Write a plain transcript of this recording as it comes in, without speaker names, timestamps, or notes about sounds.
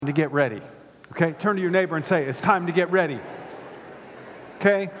to get ready. Okay? Turn to your neighbor and say, it's time to get ready.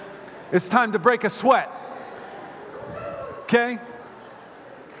 Okay? It's time to break a sweat. Okay?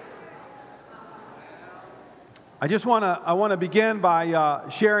 I want to begin by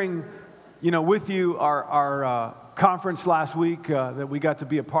sharing, with you our conference last week that we got to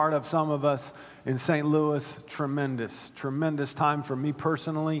be a part of, some of us in St. Louis. Tremendous time for me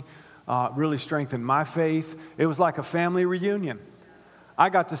personally. Really strengthened my faith. It was like a family reunion. I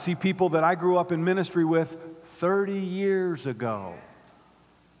got to see people that I grew up in ministry with 30 years ago.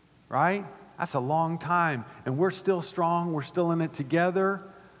 Right? That's a long time. And we're still strong. We're still in it together.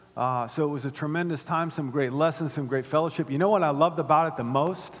 So it was a tremendous time, some great lessons, some great fellowship. You know what I loved about it the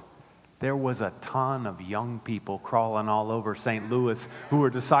most? There was a ton of young people crawling all over St. Louis who were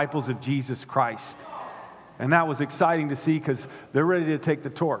disciples of Jesus Christ. And that was exciting to see because they're ready to take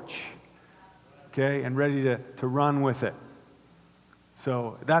the torch, okay, and ready to run with it.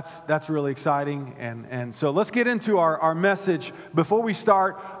 So that's really exciting. And so let's get into our message. Before we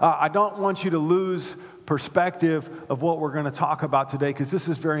start, I don't want you to lose perspective of what we're going to talk about today, because this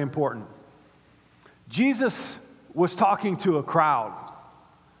is very important. Jesus was talking to a crowd,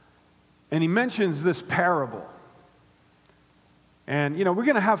 and he mentions this parable. And, we're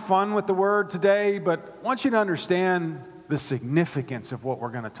going to have fun with the word today, but I want you to understand the significance of what we're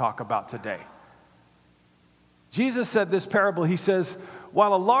going to talk about today. Jesus said this parable. He says,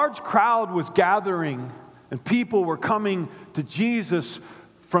 while a large crowd was gathering and people were coming to Jesus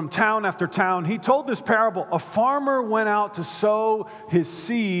from town after town, he told this parable. A farmer went out to sow his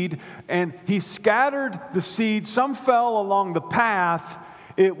seed, and he scattered the seed. Some fell along the path.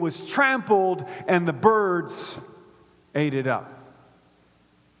 It was trampled, and the birds ate it up.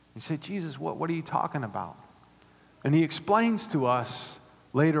 You say, Jesus, what are you talking about? And he explains to us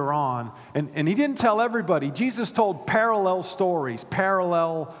later on, and he didn't tell everybody. Jesus told parallel stories,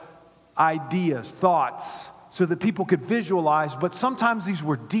 parallel ideas, thoughts, so that people could visualize, but sometimes these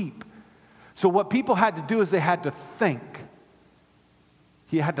were deep. So what people had to do is they had to think.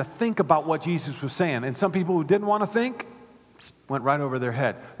 He had to think about what Jesus was saying. And some people who didn't want to think went right over their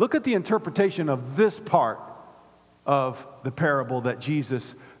head. Look at the interpretation of this part of the parable that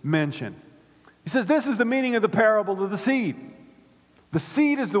Jesus mentioned. He says, this is the meaning of the parable of the seed. The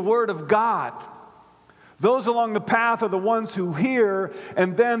seed is the word of God. Those along the path are the ones who hear,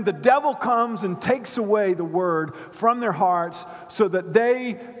 and then the devil comes and takes away the word from their hearts so that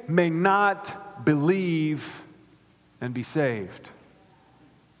they may not believe and be saved.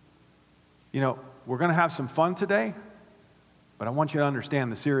 We're going to have some fun today, but I want you to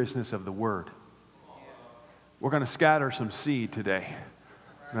understand the seriousness of the word. We're going to scatter some seed today.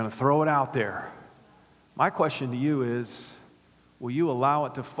 I'm going to throw it out there. My question to you is, will you allow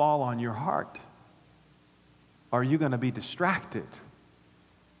it to fall on your heart? Are you going to be distracted?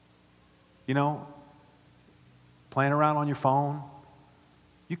 Playing around on your phone?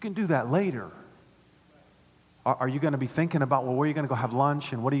 You can do that later. Are you going to be thinking about, where are you going to go have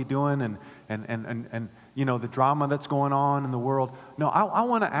lunch, and what are you doing, and the drama that's going on in the world? No, I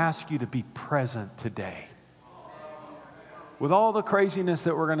want to ask you to be present today. With all the craziness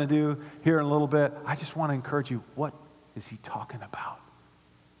that we're going to do here in a little bit, I just want to encourage you, what is he talking about?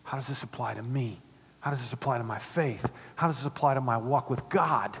 How does this apply to me? How does this apply to my faith? How does this apply to my walk with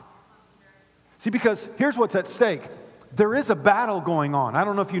God? See, because here's what's at stake. There is a battle going on. I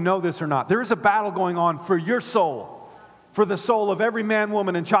don't know if you know this or not. There is a battle going on for your soul, for the soul of every man,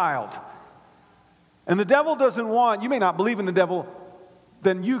 woman, and child. And the devil doesn't want, you may not believe in the devil,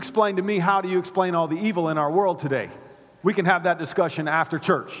 then you explain to me, how do you explain all the evil in our world today? We can have that discussion after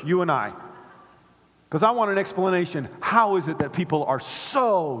church, you and I. Because I want an explanation. How is it that people are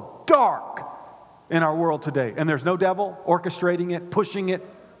so dark in our world today? And there's no devil orchestrating it, pushing it,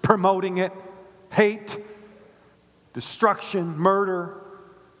 promoting it, hate, destruction, murder.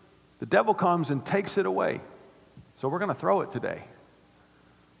 The devil comes and takes it away. So we're going to throw it today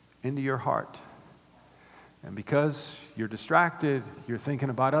into your heart. And because you're distracted, you're thinking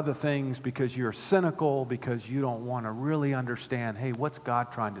about other things, because you're cynical, because you don't want to really understand, hey, what's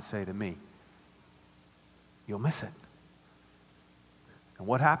God trying to say to me? You'll miss it. And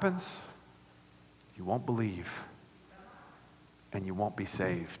what happens? You won't believe, and you won't be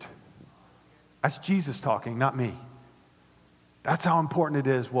saved. That's Jesus talking, not me. That's how important it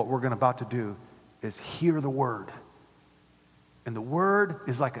is. What we're about to do is hear the word. And the word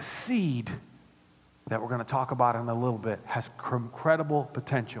is like a seed that we're going to talk about in a little bit. Has incredible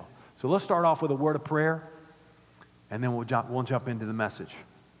potential. So let's start off with a word of prayer, and then we'll jump into the message.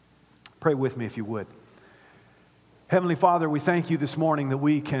 Pray with me if you would. Heavenly Father, we thank you this morning that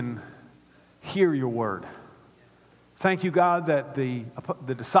we can hear your word. Thank you, God, that the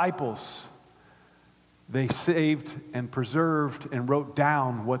disciples, they saved and preserved and wrote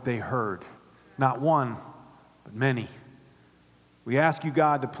down what they heard. Not one, but many. We ask you,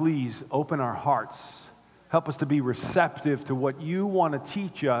 God, to please open our hearts. Help us to be receptive to what you want to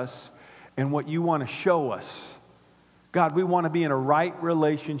teach us and what you want to show us. God, we want to be in a right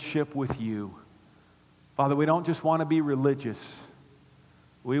relationship with you. Father, we don't just want to be religious.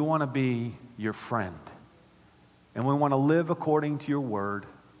 We want to be your friend. And we want to live according to your word.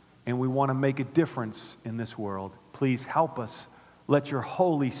 And we want to make a difference in this world. Please help us. Let your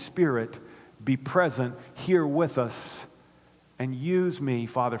Holy Spirit be present here with us. And use me,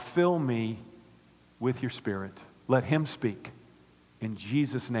 Father, fill me with your Spirit. Let him speak. In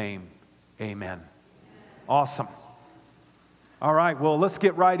Jesus' name, amen. Awesome. All right, well, let's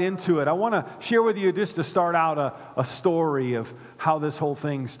get right into it. I want to share with you, just to start out, a story of how this whole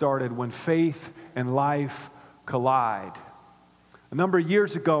thing started when faith and life collide. A number of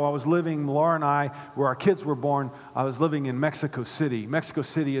years ago, I was living, Laura and I, where our kids were born, I was living in Mexico City. Mexico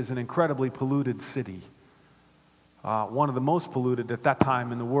City is an incredibly polluted city. One of the most polluted at that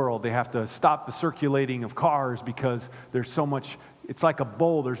time in the world. They have to stop the circulating of cars because there's so much, it's like a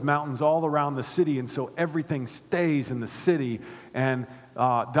bowl. There's mountains all around the city, and so everything stays in the city. And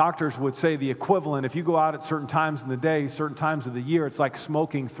doctors would say the equivalent, if you go out at certain times in the day, certain times of the year, it's like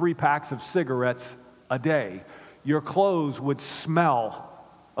smoking 3 packs of cigarettes a day. Your clothes would smell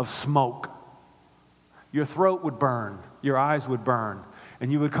of smoke. Your throat would burn. Your eyes would burn.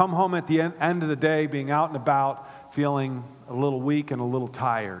 And you would come home at the end of the day being out and about, feeling a little weak and a little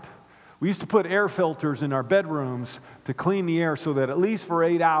tired. We used to put air filters in our bedrooms to clean the air so that at least for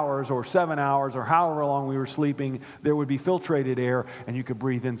 8 hours or 7 hours or however long we were sleeping, there would be filtrated air and you could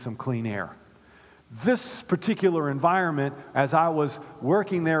breathe in some clean air. This particular environment, as I was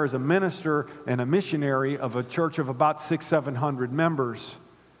working there as a minister and a missionary of a church of about 600-700 members,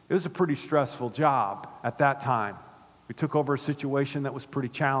 it was a pretty stressful job at that time. We took over a situation that was pretty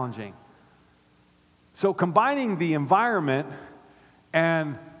challenging. So combining the environment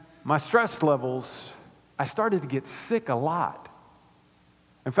and my stress levels, I started to get sick a lot.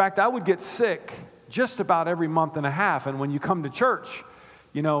 In fact, I would get sick just about every month and a half. And when you come to church,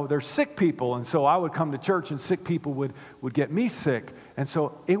 you know, there's sick people. And so I would come to church and sick people would get me sick. And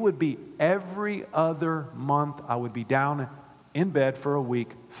so it would be every other month I would be down in bed for a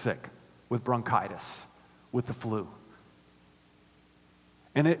week sick with bronchitis, with the flu.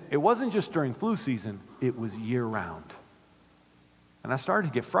 And it wasn't just during flu season, it was year-round. And I started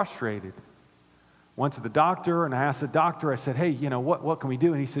to get frustrated. Went to the doctor, and I asked the doctor, I said, hey, you know, what can we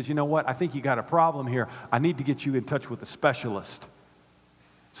do? And he says, you know what, I think you got a problem here. I need to get you in touch with a specialist.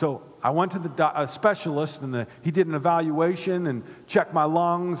 So I went to the specialist, and he did an evaluation and checked my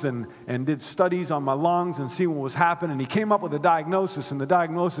lungs and did studies on my lungs and see what was happening. And he came up with a diagnosis, and the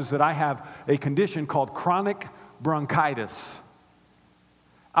diagnosis that I have a condition called chronic bronchitis.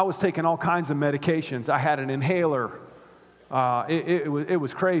 I was taking all kinds of medications. I had an inhaler. It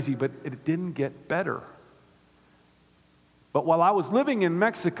was crazy, but it didn't get better. But while I was living in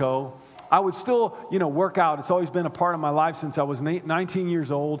Mexico, I would still, work out. It's always been a part of my life since I was 19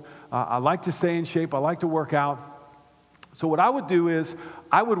 years old. I like to stay in shape. I like to work out. So what I would do is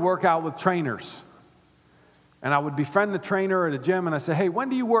I would work out with trainers. And I would befriend the trainer at a gym, and I say, hey, when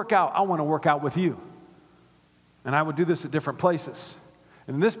do you work out? I want to work out with you. And I would do this at different places.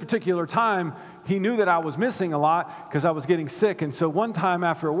 And this particular time, he knew that I was missing a lot because I was getting sick. And so one time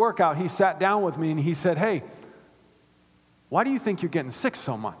after a workout, he sat down with me and he said, hey, why do you think you're getting sick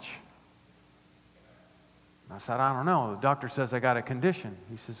so much? And I said, I don't know. The doctor says I got a condition.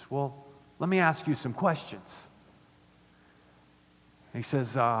 He says, well, let me ask you some questions. He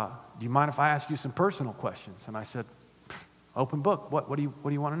says, do you mind if I ask you some personal questions? And I said, open book. What do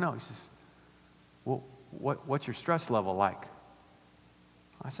you want to know? He says, well, what's your stress level like?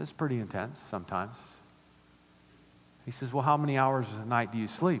 I said, it's pretty intense sometimes. He says, well, how many hours a night do you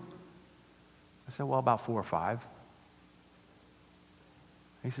sleep? I said, well, about 4 or 5.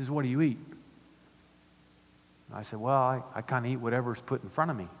 He says, what do you eat? I said, well, I kind of eat whatever's put in front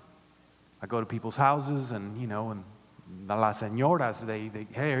of me. I go to people's houses and, and las señoras, they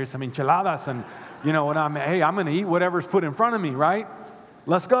hey, here's some enchiladas and, and I'm going to eat whatever's put in front of me, right?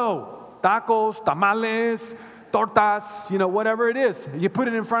 Let's go. Tacos, tamales, tortas, whatever it is. You put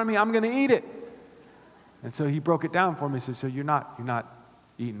it in front of me, I'm going to eat it. And so he broke it down for me. He said, so you're not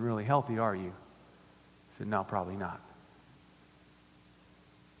eating really healthy, are you? I said, no, probably not.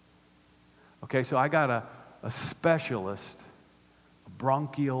 Okay, so I got a specialist, a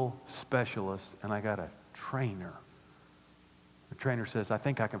bronchial specialist, and I got a trainer. The trainer says, I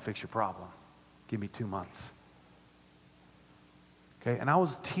think I can fix your problem. Give me 2 months. Okay, and I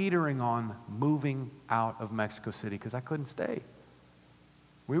was teetering on moving out of Mexico City because I couldn't stay.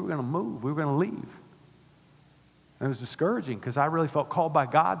 We were going to move. We were going to leave. And it was discouraging because I really felt called by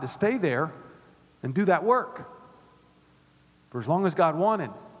God to stay there and do that work for as long as God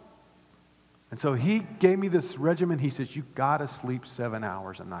wanted. And so he gave me this regimen. He says, you got to sleep 7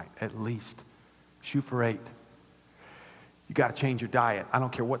 hours a night, at least. Shoot for 8. You got to change your diet. I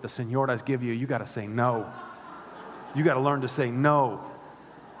don't care what the señoras give you. You got to say no. You got to learn to say no.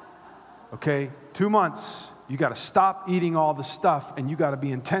 Okay? 2 months. You got to stop eating all the stuff, and you got to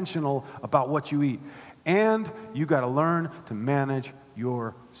be intentional about what you eat. And you got to learn to manage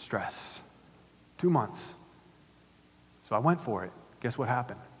your stress. 2 months. So I went for it. Guess what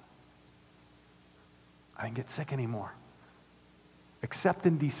happened? I didn't get sick anymore. Except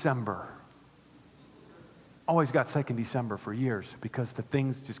in December. Always got sick in December for years because the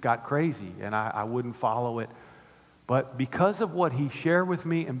things just got crazy and I wouldn't follow it. But because of what he shared with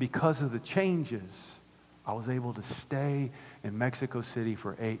me and because of the changes, I was able to stay in Mexico City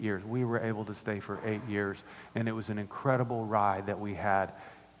for 8 years. We were able to stay for 8 years, and it was an incredible ride that we had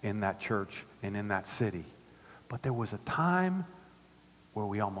in that church and in that city. But there was a time where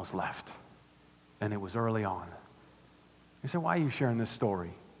we almost left, and it was early on. You say, why are you sharing this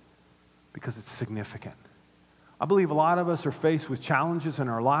story? Because it's significant. I believe a lot of us are faced with challenges in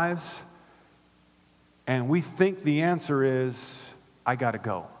our lives, and we think the answer is, I got to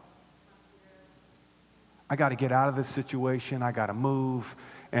go. I got to get out of this situation. I got to move.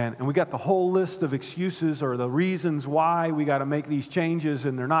 And we got the whole list of excuses or the reasons why we got to make these changes,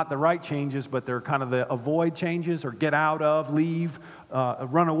 and they're not the right changes, but they're kind of the avoid changes or get out of, leave,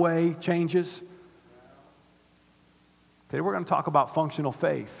 run away changes. Today we're going to talk about functional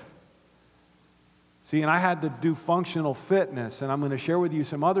faith. See, and I had to do functional fitness, and I'm going to share with you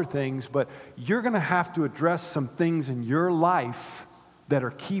some other things, but you're going to have to address some things in your life that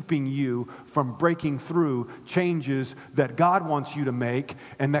are keeping you from breaking through changes that God wants you to make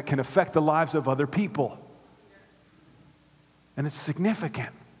and that can affect the lives of other people. And it's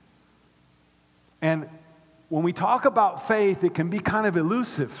significant. And when we talk about faith, it can be kind of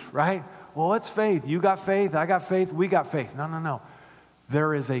elusive, right? Well, what's faith? You got faith, I got faith, we got faith. No.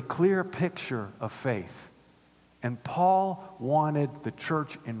 There is a clear picture of faith. And Paul wanted the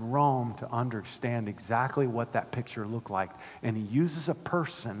church in Rome to understand exactly what that picture looked like. And he uses a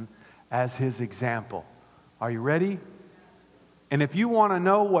person as his example. Are you ready? And if you want to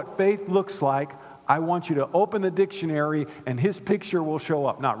know what faith looks like, I want you to open the dictionary and his picture will show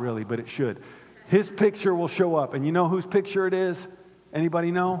up. Not really, but it should. His picture will show up. And you know whose picture it is?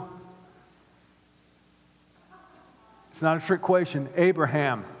 Anybody know? It's not a trick question.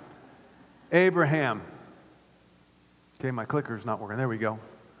 Abraham. Okay, my clicker's not working. There we go.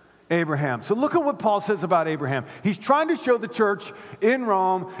 Abraham. So look at what Paul says about Abraham. He's trying to show the church in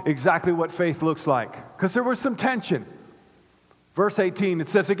Rome exactly what faith looks like. Because there was some tension. Verse 18, it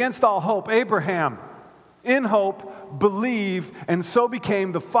says, against all hope, Abraham, in hope, believed, and so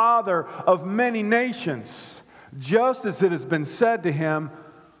became the father of many nations. Just as it has been said to him,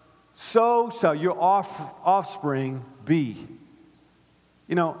 so shall your offspring be.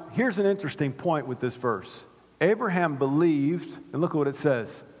 You know, here's an interesting point with this verse. Abraham believed, and look at what it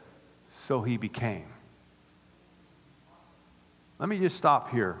says, so he became. Let me just stop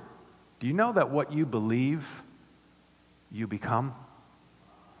here. Do you know that what you believe, you become?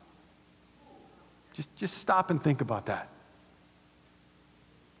 Just stop and think about that.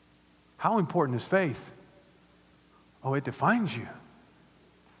 How important is faith? Oh, it defines you.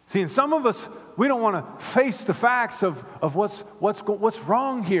 See, and some of us, we don't want to face the facts of what's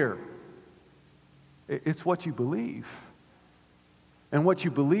wrong here. It's what you believe. And what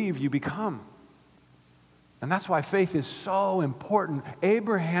you believe, you become. And that's why faith is so important.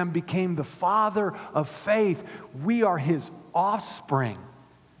 Abraham became the father of faith. We are his offspring.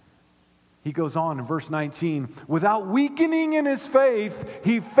 He goes on in verse 19, without weakening in his faith,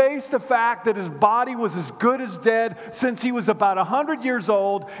 he faced the fact that his body was as good as dead since he was about 100 years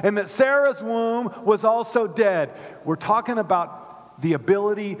old, and that Sarah's womb was also dead. We're talking about the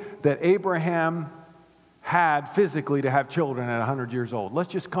ability that Abraham had physically to have children at 100 years old. Let's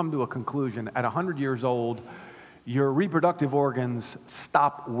just come to a conclusion. At 100 years old, your reproductive organs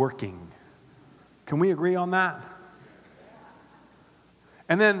stop working. Can we agree on that?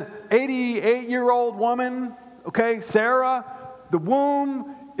 And then 88-year-old woman, okay, Sarah, the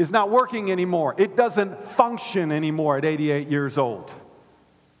womb is not working anymore. It doesn't function anymore at 88 years old.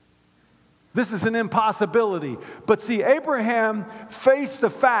 This is an impossibility. But see, Abraham faced the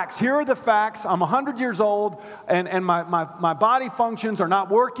facts. Here are the facts. I'm 100 years old, and my body functions are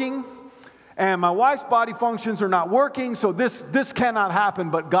not working. and my wife's body functions are not working, so this cannot happen,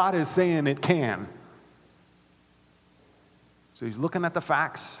 but God is saying it can. So he's looking at the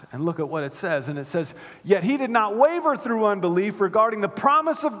facts, and look at what it says. And it says, yet he did not waver through unbelief regarding the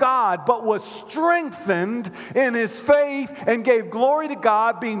promise of God, but was strengthened in his faith and gave glory to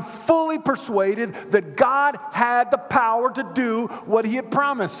God, being fully persuaded that God had the power to do what he had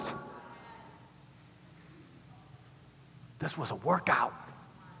promised. This was a workout.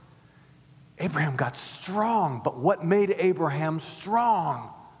 Abraham got strong, but what made Abraham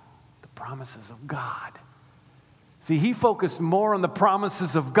strong? The promises of God. See, he focused more on the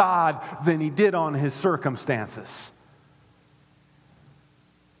promises of God than he did on his circumstances.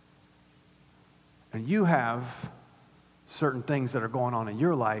 And you have certain things that are going on in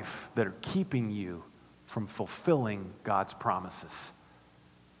your life that are keeping you from fulfilling God's promises.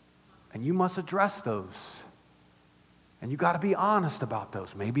 And you must address those. And you got to be honest about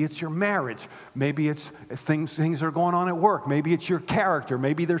those. Maybe it's your marriage. Maybe it's things that are going on at work. Maybe it's your character.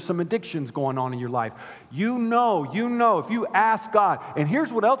 Maybe there's some addictions going on in your life. You know, if you ask God. And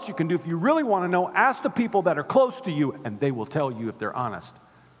here's what else you can do. If you really want to know, ask the people that are close to you, and they will tell you if they're honest.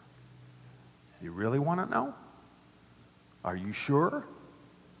 You really want to know? Are you sure?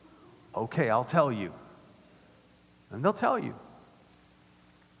 Okay, I'll tell you. And they'll tell you.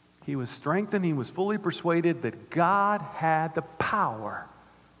 He was strengthened. He was fully persuaded that God had the power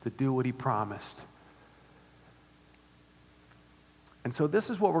to do what he promised. And so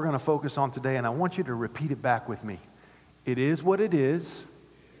this is what we're going to focus on today, and I want you to repeat it back with me. It is what it is.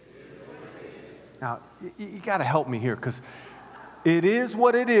 Now, you got to help me here, because it is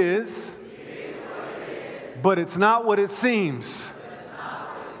what it is, but it's not what it seems.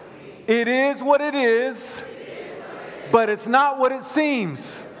 It is what it is, but it's not what it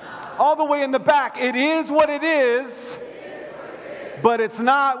seems. All the way in the back, it is what it is, but it's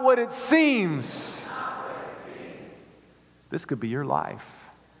not what it seems. This could be your life.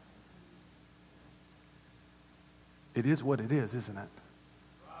 It is what it is, isn't it?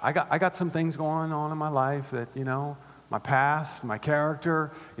 I got some things going on in my life that, my past, my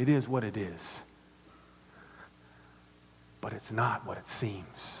character, it is what it is. But it's not what it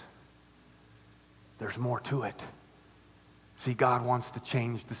seems. There's more to it. See, God wants to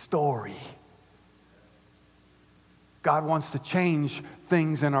change the story. God wants to change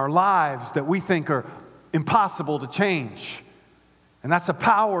things in our lives that we think are impossible to change. And that's the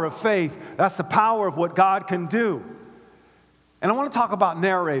power of faith. That's the power of what God can do. And I want to talk about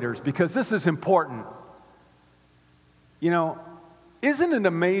narrators because this is important. Isn't it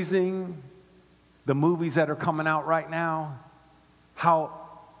amazing the movies that are coming out right now? How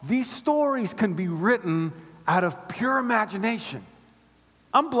these stories can be written out of pure imagination.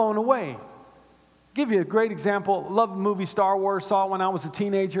 I'm blown away. Give you a great example. Love the movie Star Wars. Saw it when I was a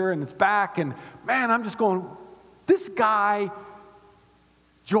teenager, and it's back. And man, I'm just going, this guy,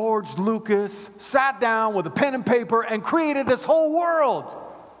 George Lucas, sat down with a pen and paper and created this whole world.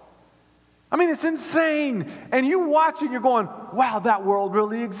 I mean, it's insane. And you watch it, you're going, wow, that world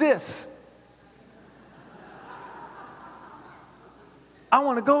really exists. I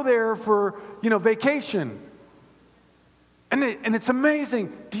want to go there for, vacation. And it's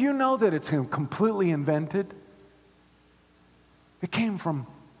amazing. Do you know that it's completely invented? It came from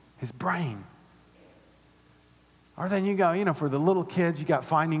his brain. Or then you go, for the little kids, you got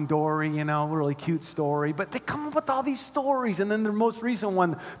Finding Dory, really cute story. But they come up with all these stories. And then the most recent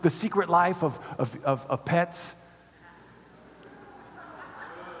one, The Secret Life of Pets.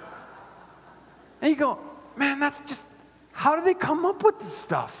 And you go, man, that's just, how do they come up with this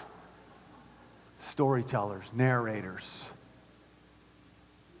stuff? Storytellers, narrators.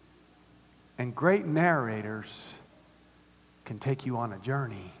 And great narrators can take you on a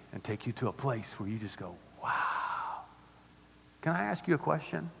journey and take you to a place where you just go, wow. Can I ask you a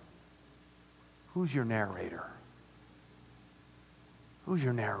question? Who's your narrator? Who's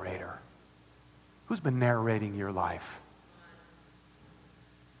your narrator? Who's been narrating your life?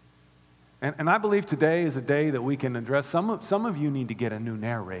 And I believe today is a day that we can address. Some of you need to get a new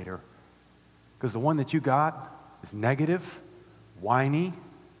narrator because the one that you got is negative, whiny,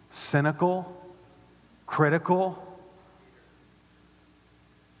 cynical, critical.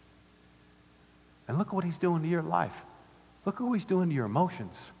 And look at what he's doing to your life. Look at what he's doing to your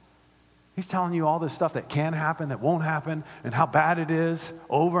emotions. He's telling you all this stuff that can happen, that won't happen, and how bad it is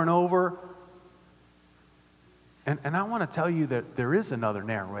over and over. And I want to tell you that there is another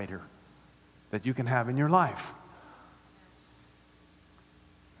narrator that you can have in your life.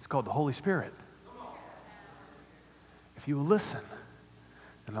 It's called the Holy Spirit. If you will listen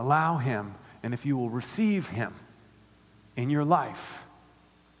and allow him, and if you will receive him in your life,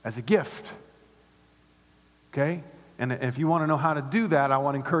 as a gift. Okay? And if you want to know how to do that, I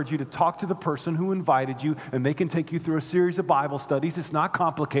want to encourage you to talk to the person who invited you, and they can take you through a series of Bible studies. It's not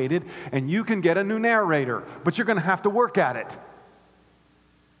complicated, and you can get a new narrator, but you're going to have to work at it.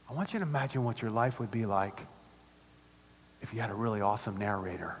 I want you to imagine what your life would be like if you had a really awesome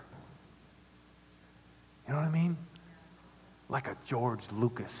narrator. You know what I mean? Like a George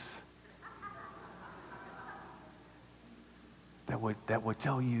Lucas that would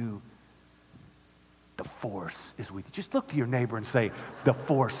tell you the force is with you. Just look to your neighbor and say, the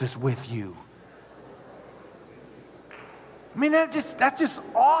force is with you. I mean, that's just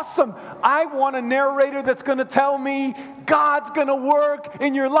awesome. I want a narrator that's going to tell me God's going to work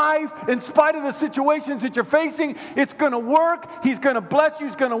in your life in spite of the situations that you're facing. It's going to work. He's going to bless you.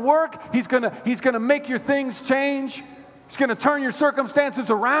 He's going to work. He's going to make your things change. He's going to turn your circumstances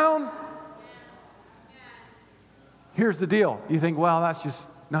around. Here's the deal. You think, well, that's just,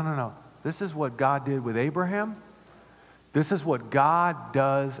 no. This is what God did with Abraham. This is what God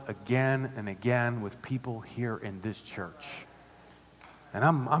does again and again with people here in this church. And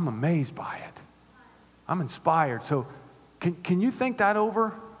I'm amazed by it. I'm inspired. So can you think that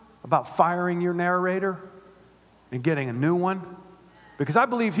over about firing your narrator and getting a new one? Because I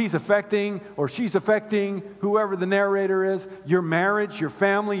believe he's affecting or she's affecting whoever the narrator is, your marriage, your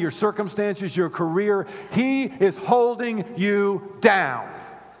family, your circumstances, your career. He is holding you down.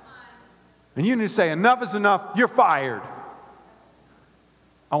 And you need to say, enough is enough, you're fired.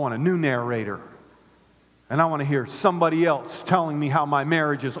 I want a new narrator. And I want to hear somebody else telling me how my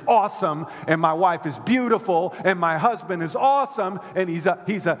marriage is awesome and my wife is beautiful and my husband is awesome and he's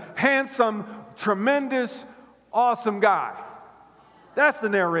a handsome, tremendous, awesome guy. That's the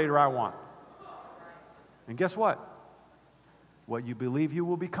narrator I want. And guess what? What you believe you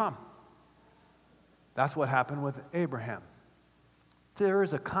will become. That's what happened with Abraham. There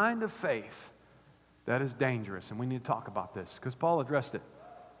is a kind of faith that is dangerous, and we need to talk about this because Paul addressed it.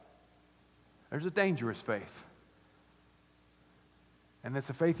 There's a dangerous faith, and it's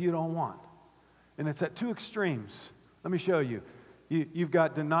a faith you don't want, and it's at two extremes. Let me show you. You've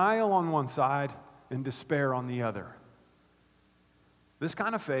got denial on one side and despair on the other. This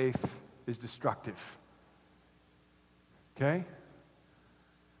kind of faith is destructive. Okay?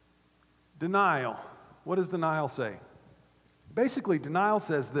 Denial. What does denial say? Basically, denial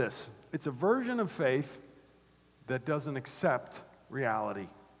says this. It's a version of faith that doesn't accept reality.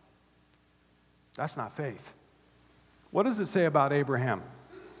 That's not faith. What does it say about Abraham?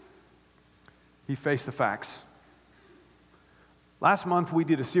 He faced the facts. Last month, we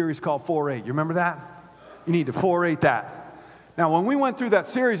did a series called 4-8. You remember that? You need to 4-8 that. Now, when we went through that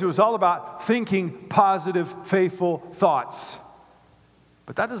series, it was all about thinking positive, faithful thoughts.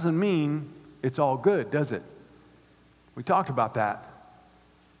 But that doesn't mean it's all good, does it? We talked about that.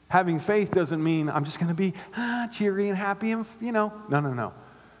 Having faith doesn't mean I'm just going to be cheery and happy and, No.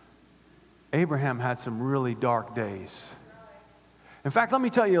 Abraham had some really dark days. In fact, let me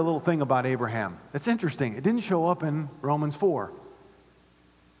tell you a little thing about Abraham. It's interesting. It didn't show up in Romans 4.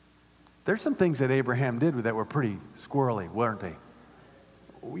 There's some things that Abraham did that were pretty squirrely, weren't they?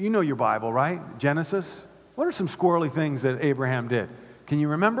 You know your Bible, right? Genesis. What are some squirrely things that Abraham did? Can you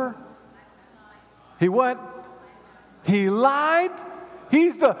remember? He what? He lied.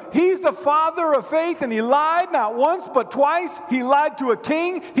 He's the father of faith, and he lied not once but twice. He lied to a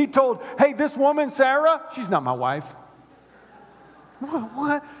king. He told, hey, this woman, Sarah, she's not my wife.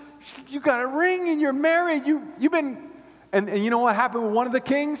 What? You got a ring and you're married. You've been... And you know what happened with one of the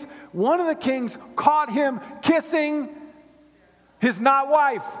kings? One of the kings caught him kissing his not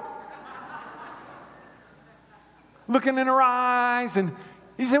wife. Looking in her eyes, and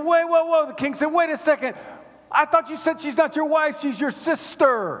he said, whoa. The king said, wait a second. I thought you said she's not your wife, she's your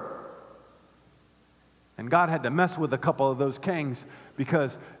sister. And God had to mess with a couple of those kings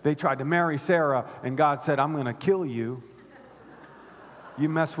because they tried to marry Sarah, and God said, I'm going to kill you. You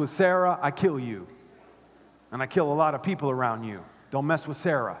mess with Sarah, I kill you. And I kill a lot of people around you. Don't mess with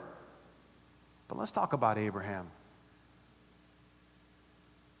Sarah. But let's talk about Abraham.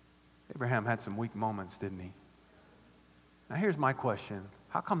 Abraham had some weak moments, didn't he? Now here's my question.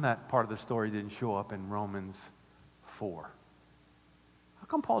 How come that part of the story didn't show up in Romans 4? How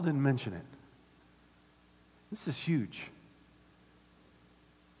come Paul didn't mention it? This is huge.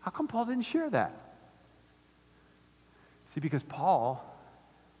 How come Paul didn't share that? See, because Paul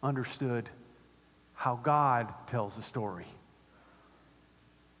understood how God tells a story.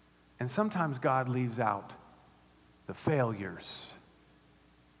 And sometimes God leaves out the failures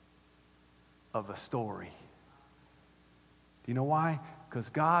of a story. Do you know why? Because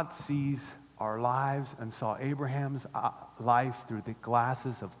God sees our lives and saw Abraham's life through the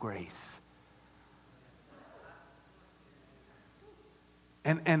glasses of grace.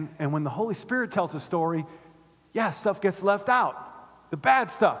 And when the Holy Spirit tells a story, stuff gets left out. The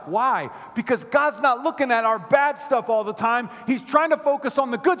bad stuff. Why? Because God's not looking at our bad stuff all the time. He's trying to focus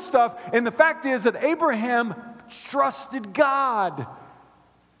on the good stuff. And the fact is that Abraham trusted God.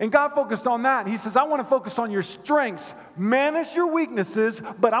 And God focused on that. He says, I want to focus on your strengths. Manage your weaknesses,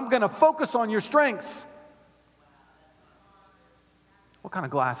 but I'm going to focus on your strengths. What kind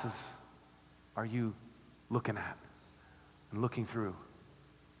of glasses are you looking at and looking through?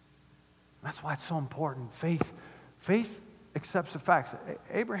 That's why it's so important. Faith accepts the facts.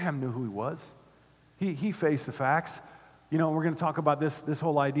 Abraham knew who he was. He faced the facts. We're going to talk about this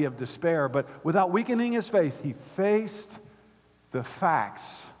whole idea of despair, but without weakening his faith, he faced the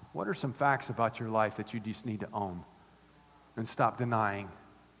facts. What are some facts about your life that you just need to own and stop denying?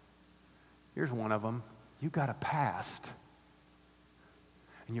 Here's one of them. You got a past.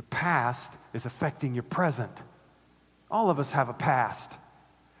 And your past is affecting your present. All of us have a past.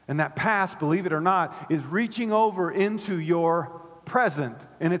 And that past, believe it or not, is reaching over into your present.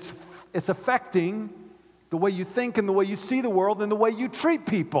 And it's affecting the way you think and the way you see the world and the way you treat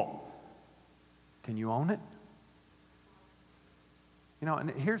people. Can you own it?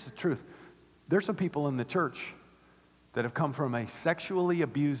 And here's the truth. There's some people in the church that have come from a sexually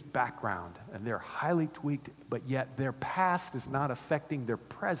abused background, and they're highly tweaked, but yet their past is not affecting their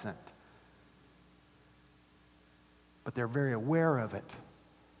present. But they're very aware of it.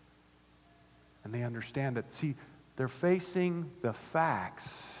 And they understand it. See, they're facing the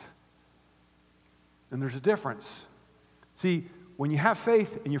facts. And there's a difference. See, when you have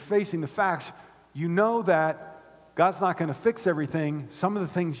faith and you're facing the facts, you know that God's not going to fix everything. Some of the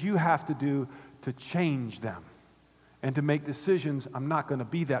things you have to do to change them and to make decisions, I'm not going to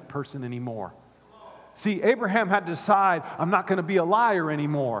be that person anymore. See, Abraham had to decide, I'm not going to be a liar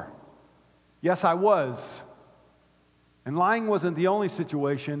anymore. Yes, I was. And lying wasn't the only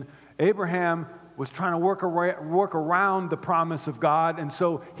situation. Abraham was trying to work around the promise of God, and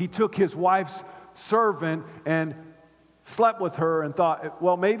so he took his wife's servant and slept with her and thought,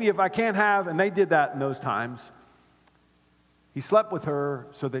 well, maybe if I can't have, and they did that in those times, he slept with her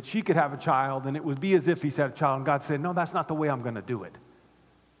so that she could have a child, and it would be as if he's had a child, and God said, no, that's not the way I'm going to do it.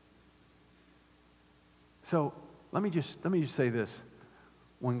 So let me just say this.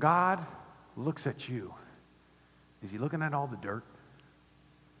 When God looks at you, is he looking at all the dirt?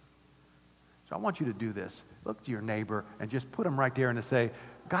 So I want you to do this. Look to your neighbor and just put them right there and say,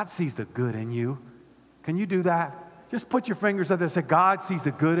 God sees the good in you. Can you do that? Just put your fingers up there and say, God sees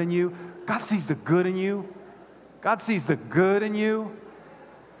the good in you. God sees the good in you. God sees the good in you.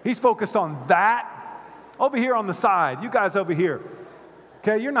 He's focused on that. Over here on the side, you guys over here.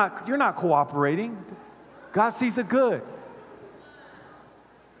 Okay, you're not cooperating. God sees the good.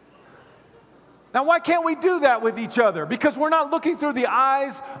 Now, why can't we do that with each other? Because we're not looking through the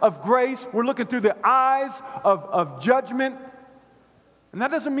eyes of grace. We're looking through the eyes of judgment. And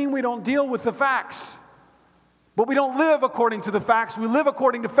that doesn't mean we don't deal with the facts. But we don't live according to the facts. We live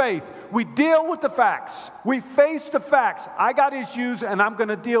according to faith. We deal with the facts. We face the facts. I got issues, and I'm going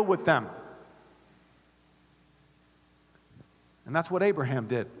to deal with them. And that's what Abraham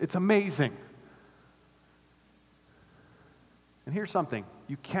did. It's amazing. And here's something.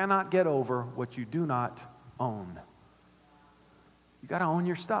 You cannot get over what you do not own. You got to own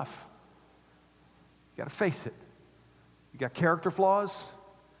your stuff. You got to face it. You got character flaws.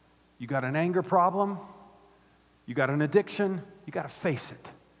 You got an anger problem. You got an addiction. You got to face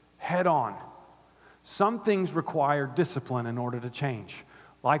it head on. Some things require discipline in order to change.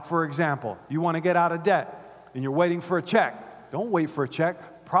 Like, for example, you want to get out of debt and you're waiting for a check. Don't wait for a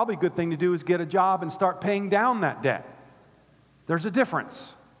check. Probably a good thing to do is get a job and start paying down that debt. There's a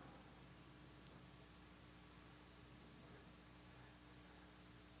difference.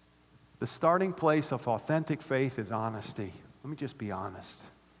 The starting place of authentic faith is honesty. Let me just be honest.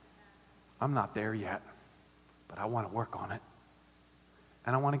 I'm not there yet, but I want to work on it.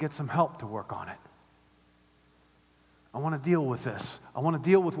 And I want to get some help to work on it. I want to deal with this. I want to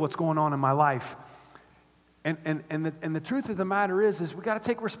deal with what's going on in my life. And the truth of the matter is we got to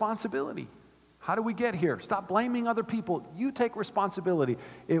take responsibility. How do we get here? Stop blaming other people. You take responsibility.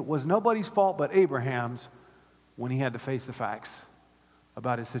 It was nobody's fault but Abraham's when he had to face the facts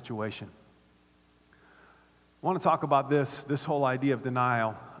about his situation. I want to talk about this whole idea of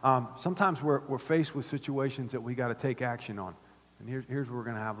denial. Sometimes we're faced with situations that we got to take action on. And here's where we're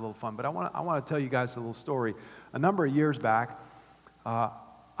going to have a little fun. But I want to tell you guys a little story. A number of years back,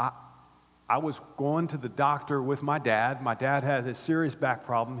 I I was going to the doctor with my dad. My dad had a serious back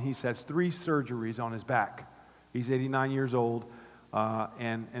problem. He has 3 surgeries on his back. He's 89 years old,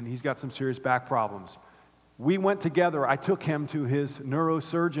 and he's got some serious back problems. We went together. I took him to his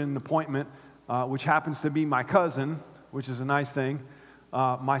neurosurgeon appointment, which happens to be my cousin, which is a nice thing,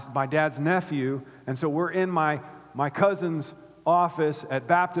 my dad's nephew. And so we're in my cousin's office at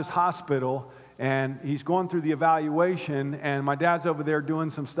Baptist Hospital, and he's going through the evaluation, and my dad's over there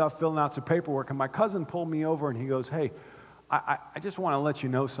doing some stuff, filling out some paperwork, and my cousin pulled me over, and he goes, hey, I just want to let you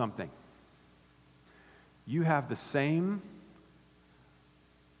know something. You have the same,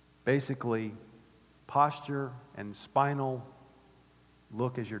 basically, posture and spinal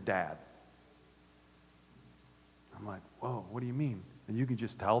look as your dad. I'm like, whoa, what do you mean? And you can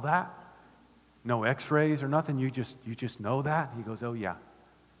just tell that? No x-rays or nothing? You just know that? He goes, oh yeah,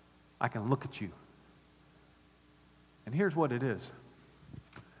 I can look at you. And here's what it is.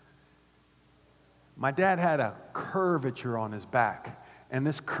 My dad had a curvature on his back. And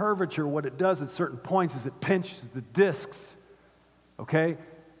this curvature, what it does at certain points is it pinches the discs, okay?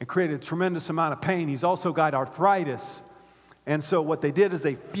 It created a tremendous amount of pain. He's also got arthritis. And so what they did is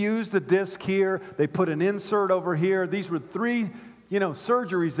they fused the disc here. They put an insert over here. These were 3,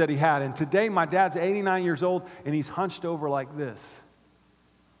 surgeries that he had. And today my dad's 89 years old, and he's hunched over like this.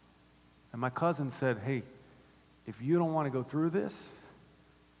 And my cousin said, hey, if you don't want to go through this,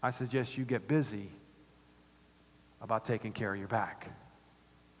 I suggest you get busy about taking care of your back.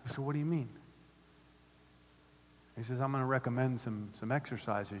 I said, what do you mean? He says, I'm going to recommend some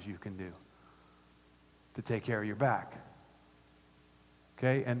exercises you can do to take care of your back.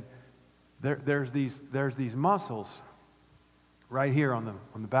 Okay, and there's these muscles right here on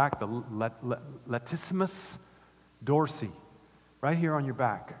the back, the latissimus dorsi, right here on your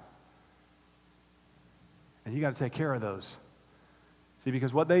back. And you got to take care of those. See,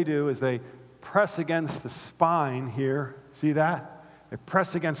 because what they do is they press against the spine here. See that? They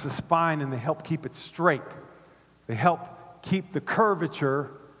press against the spine and they help keep it straight. They help keep the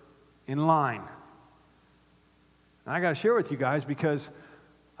curvature in line. And I got to share with you guys because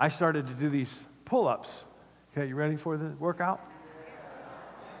I started to do these pull-ups. Okay, you ready for the workout?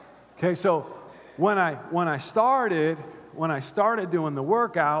 Okay, so when I started doing the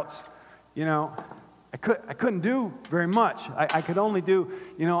workouts, I couldn't do very much. I could only do,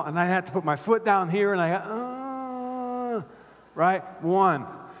 and I had to put my foot down here, and right? 1,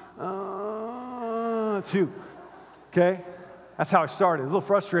 2. Okay? That's how I started. A little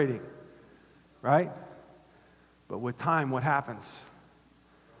frustrating, right? But with time, what happens?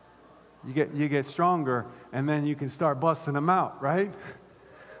 You get stronger, and then you can start busting them out, right?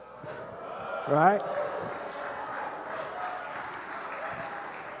 Right?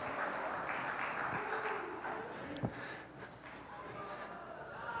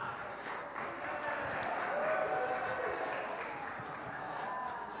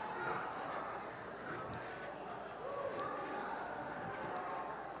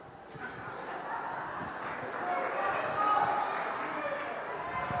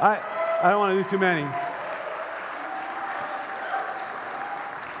 I don't want to do too many.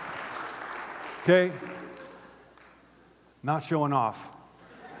 Okay? Not showing off.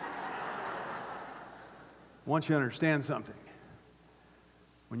 I want you to understand something.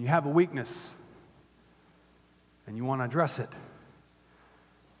 When you have a weakness and you want to address it,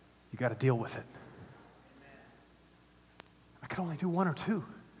 you got to deal with it. I could only do 1 or 2.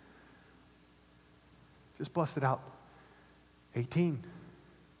 Just busted out 18.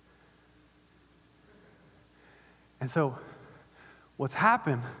 And so, what's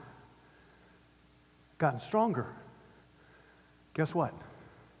happened, gotten stronger. Guess what?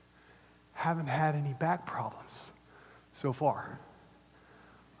 Haven't had any back problems so far.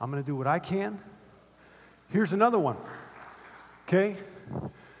 I'm going to do what I can. Here's another one. Okay?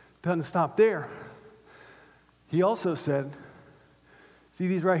 Doesn't stop there. He also said, see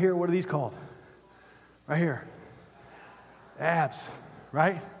these right here? What are these called? Right here. Abs,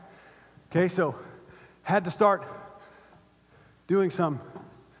 right? Okay, so had to start doing some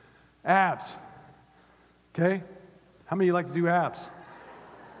abs. Okay? How many of you like to do abs?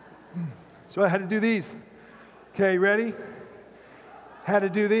 So I had to do these. Okay, ready? Had to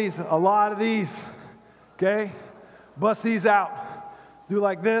do these, a lot of these. Okay? Bust these out. Do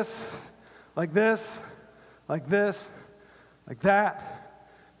like this, like this, like this, like that.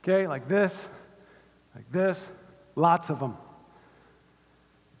 Okay, like this, like this. Lots of them.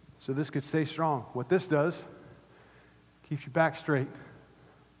 So this could stay strong. What this does, keeps your back straight.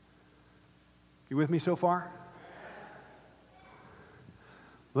 You with me so far?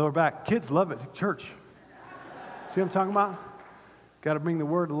 Lower back. Kids love it. Church. See what I'm talking about? Got to bring the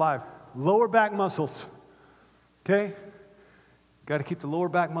word alive. lower back muscles. Okay? Got to keep the lower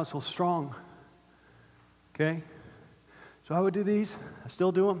back muscles strong. Okay? So I would do these. I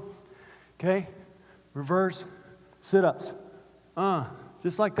still do them. Okay? Reverse sit-ups.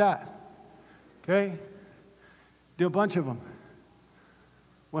 Just like that. Okay? Do a bunch of them.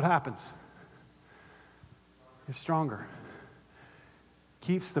 What happens? You're stronger.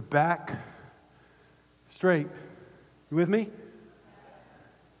 Keeps the back straight. You with me?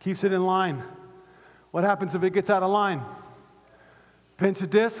 Keeps it in line. What happens if it gets out of line? Pinch a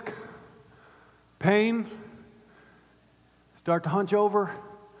disc. Pain. Start to hunch over.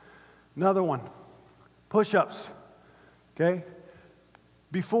 Another one. Push-ups. Okay?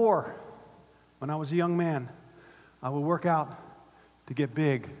 Before, when I was a young man, I would work out to get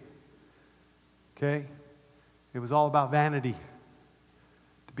big. Okay? It was all about vanity,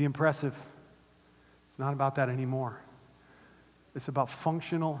 to be impressive. It's not about that anymore. It's about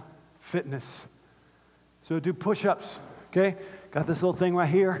functional fitness. So do push-ups, okay? Got this little thing right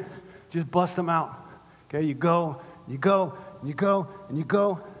here. Just bust them out. Okay, you go, and you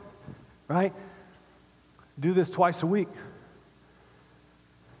go, right? Do this twice a week.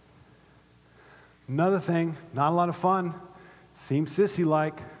 Another thing, not a lot of fun, seems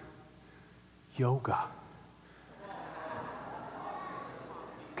sissy-like, yoga.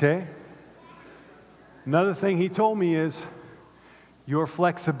 Okay? Another thing he told me is your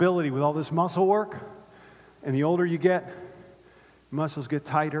flexibility with all this muscle work, and the older you get, muscles get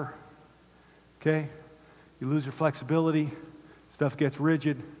tighter. Okay? You lose your flexibility, stuff gets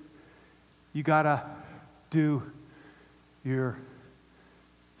rigid. You gotta do your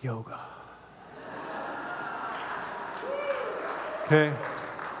yoga. Okay?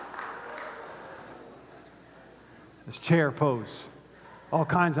 This chair pose. All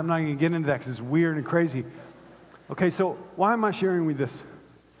kinds. I'm not going to get into that because it's weird and crazy. Okay, so why am I sharing with this?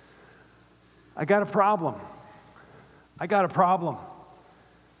 I got a problem.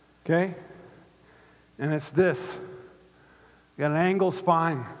 Okay? And it's this. I got an angled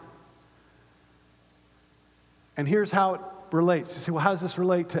spine. And here's how it relates. You say, well, how does this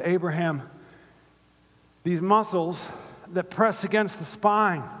relate to Abraham? These muscles that press against the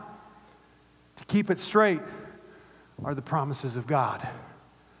spine to keep it straight are the promises of God.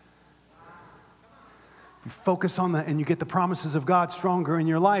 You focus on that and you get the promises of God stronger in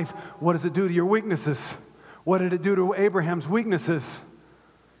your life. What does it do to your weaknesses? What did it do to Abraham's weaknesses?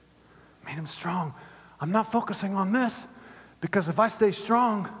 Made him strong. I'm not focusing on this because if I stay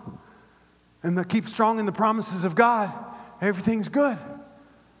strong and keep strong in the promises of God, everything's good.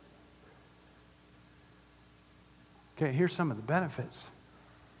 Okay, here's some of the benefits.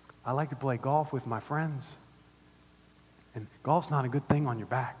 I like to play golf with my friends. And golf's not a good thing on your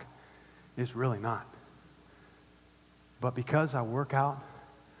back. It's really not. But because I work out,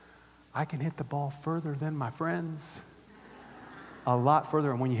 I can hit the ball further than my friends. A lot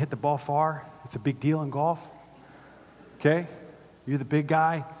further. And when you hit the ball far, it's a big deal in golf. Okay? You're the big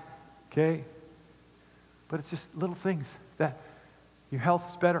guy. Okay? But it's just little things that your health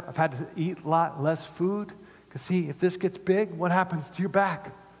is better. I've had to eat a lot less food. Because see, if this gets big, what happens to your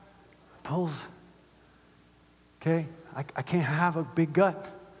back? Pulls. Okay? I can't have a big gut.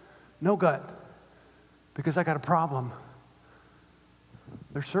 No gut. Because I got a problem.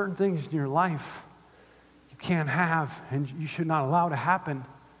 There's certain things in your life you can't have and you should not allow to happen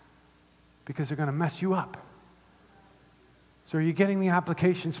because they're going to mess you up. So are you getting the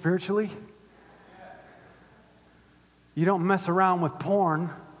application spiritually? You don't mess around with porn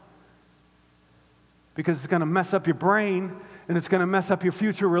because it's going to mess up your brain and it's going to mess up your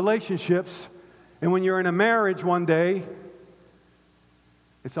future relationships. And when you're in a marriage one day,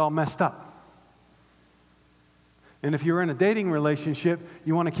 it's all messed up. And if you're in a dating relationship,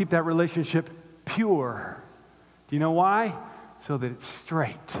 you want to keep that relationship pure. Do you know why? So that it's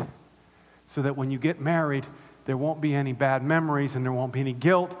straight. So that when you get married, there won't be any bad memories and there won't be any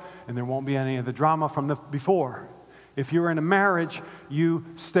guilt and there won't be any of the drama from the before. If you're in a marriage, you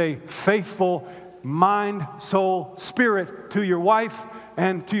stay faithful, mind, soul, spirit to your wife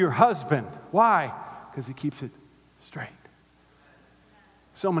and to your husband. Why? Because he keeps it straight.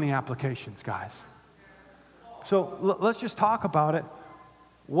 So many applications, guys. So let's just talk about it.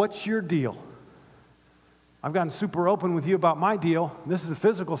 What's your deal? I've gotten super open with you about my deal. This is the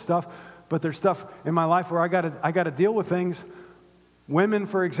physical stuff, but there's stuff in my life where I got to deal with things. Women,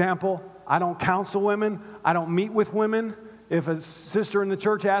 for example, I don't counsel women. I don't meet with women. If a sister in the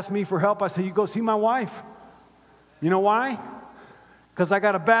church asks me for help, I say, you go see my wife. You know why? Because I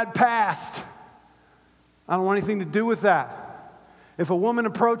got a bad past. I don't want anything to do with that. If a woman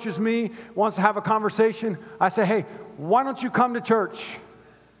approaches me, wants to have a conversation, I say, hey, why don't you come to church?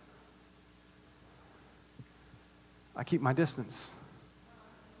 I keep my distance.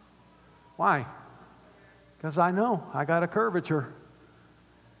 Why? Because I know I got a curvature.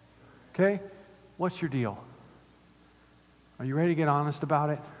 Okay? What's your deal? Are you ready to get honest about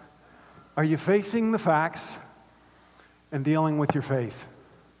it? Are you facing the facts and dealing with your faith?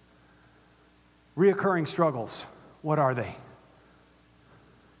 Reoccurring struggles, what are they?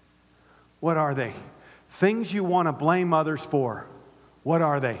 What are they? Things you want to blame others for, what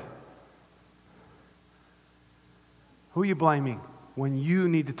are they? Who are you blaming when you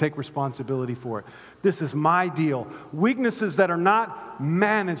need to take responsibility for it? This is my deal. Weaknesses that are not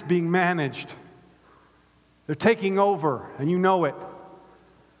being managed. They're taking over, and you know it.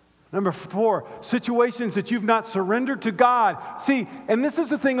 Number 4, situations that you've not surrendered to God. See, and this is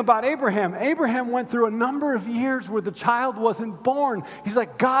the thing about Abraham. Abraham went through a number of years where the child wasn't born. He's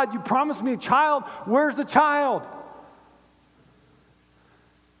like, God, you promised me a child. Where's the child?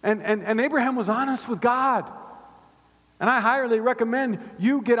 And Abraham was honest with God. And I highly recommend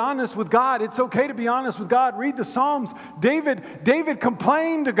you get honest with God. It's okay to be honest with God. Read the Psalms. David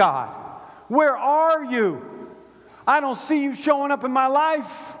complained to God. Where are you? I don't see you showing up in my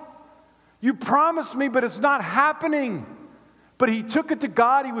life. You promised me, but it's not happening. But he took it to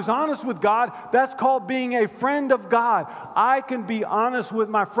God. He was honest with God. That's called being a friend of God. I can be honest with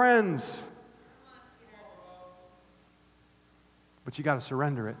my friends. But you got to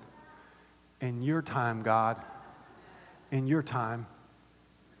surrender it. In your time, God. In your time.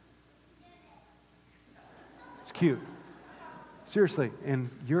 It's cute. Seriously, in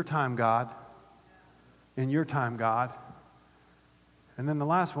your time, God. In your time, God. And then the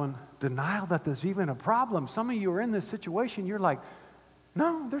last one, denial that there's even a problem. Some of you are in this situation, you're like,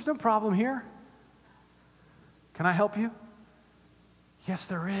 no, there's no problem here. Can I help you? Yes,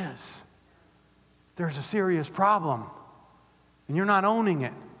 there is. There's a serious problem. And you're not owning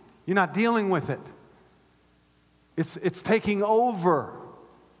it. You're not dealing with it. It's taking over.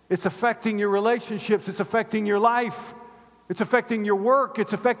 It's affecting your relationships. It's affecting your life. It's affecting your work.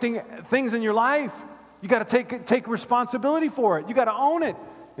 It's affecting things in your life. You got to take responsibility for it. You got to own it.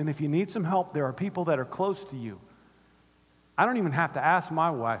 And if you need some help, there are people that are close to you. I don't even have to ask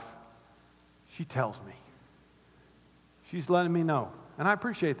my wife. She tells me. She's letting me know. And I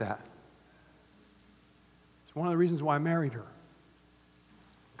appreciate that. It's one of the reasons why I married her.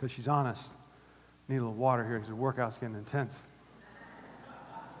 Because she's honest. Need a little water here because the workout's getting intense.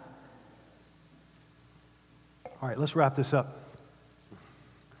 All right, let's wrap this up.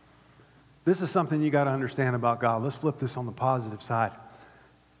 This is something you got to understand about God. Let's flip this on the positive side.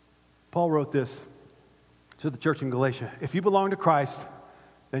 Paul wrote this to the church in Galatia. If you belong to Christ,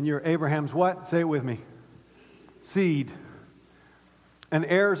 then you're Abraham's what? Say it with me. Seed. And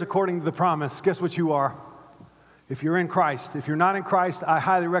heirs according to the promise. Guess what you are? If you're in Christ. If you're not in Christ, I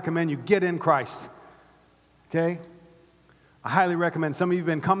highly recommend you get in Christ. Okay? I highly recommend. Some of you have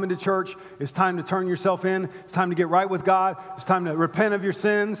been coming to church. It's time to turn yourself in. It's time to get right with God. It's time to repent of your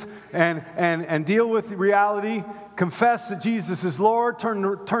sins and deal with reality. Confess that Jesus is Lord. Turn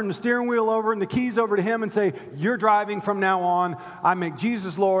the steering wheel over and the keys over to Him and say, you're driving from now on. I make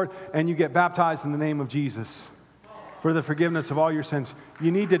Jesus Lord. And you get baptized in the name of Jesus for the forgiveness of all your sins.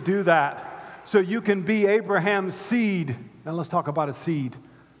 You need to do that so you can be Abraham's seed. Now let's talk about a seed.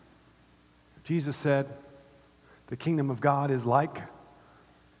 Jesus said, the kingdom of God is like a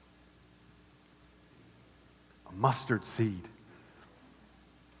mustard seed.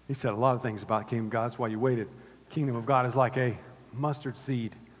 He said a lot of things about the kingdom of God. That's why you waited. The kingdom of God is like a mustard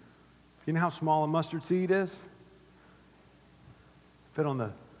seed. You know how small a mustard seed is? Fit on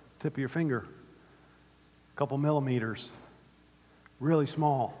the tip of your finger. A couple millimeters. Really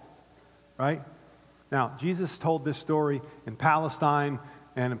small. Right? Now, Jesus told this story in Palestine.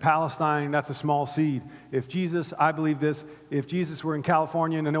 And in Palestine, that's a small seed. If Jesus, I believe this, if Jesus were in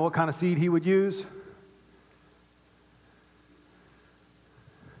California and to know what kind of seed He would use,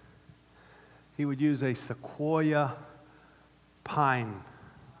 He would use a sequoia pine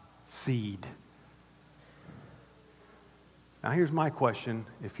seed. Now here's my question.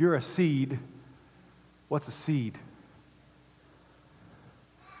 If you're a seed, what's a seed?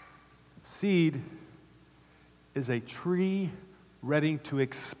 Seed is a tree ready to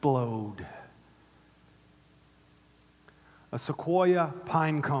explode. A sequoia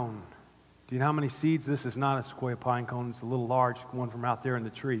pine cone. Do you know how many seeds? This is not a sequoia pine cone. It's a little large one from out there in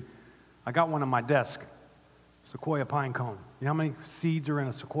the tree. I got one on my desk. Sequoia pine cone. You know how many seeds are in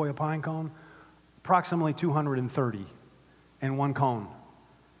a sequoia pine cone? Approximately 230 in one cone.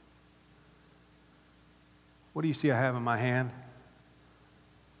 What do you see I have in my hand?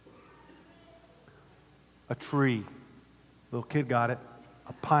 A tree. Little kid got it.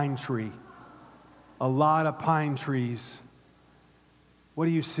 A pine tree. a lot of pine trees. What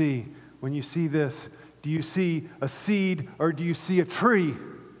do you see when you see this? Do you see a seed or do you see a tree?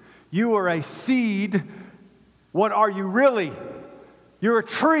 You are a seed. What are you really? You're a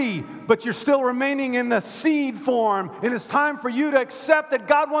tree, but you're still remaining in the seed form. And it's time for you to accept that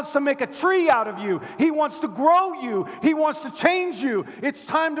God wants to make a tree out of you. He wants to grow you. He wants to change you. It's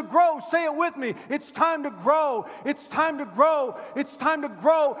time to grow. Say it with me. It's time to grow. It's time to grow. It's time to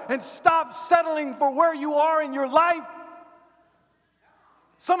grow and stop settling for where you are in your life.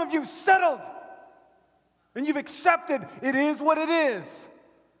 Some of you settled and you've accepted it is what it is.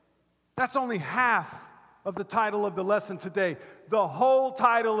 That's only half of the title of the lesson today. The whole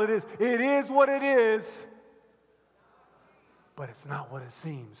title it is what it is, but it's not what it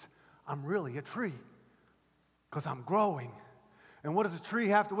seems. I'm really a tree because I'm growing. And what does a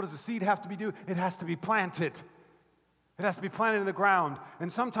seed have to do? It has to be planted. It has to be planted in the ground.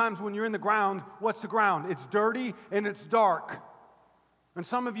 And sometimes when you're in the ground, what's the ground? It's dirty and it's dark. And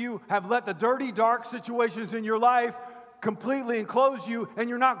some of you have let the dirty, dark situations in your life completely enclose you, and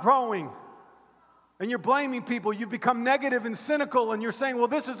you're not growing. And you're blaming people. You've become negative and cynical, and you're saying, well,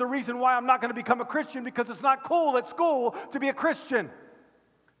 this is the reason why I'm not going to become a Christian, because it's not cool at school to be a Christian.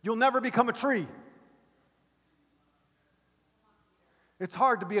 You'll never become a tree. It's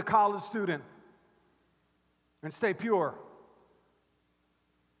hard to be a college student and stay pure.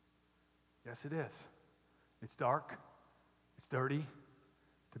 Yes, it is. It's dark. It's dirty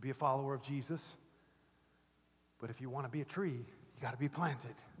to be a follower of Jesus. But if you want to be a tree, you got to be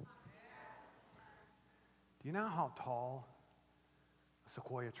planted. Do you know how tall a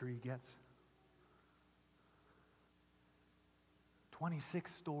sequoia tree gets?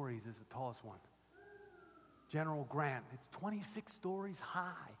 26 stories is the tallest one. General Grant, it's 26 stories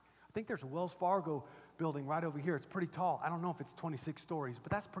high. I think there's a Wells Fargo building right over here. It's pretty tall. I don't know if it's 26 stories,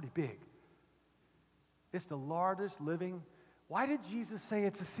 but that's pretty big. It's the largest living. Why did Jesus say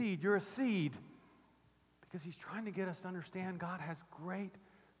it's a seed? You're a seed. Because he's trying to get us to understand God has great,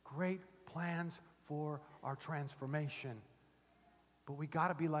 great plans for our transformation. But we got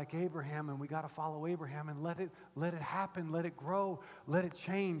to be like Abraham, and we got to follow Abraham and let it happen, let it grow, let it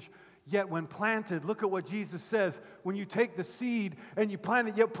change. Yet when planted, look at what Jesus says. When you take the seed and you plant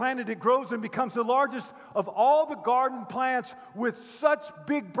it, it grows and becomes the largest of all the garden plants with such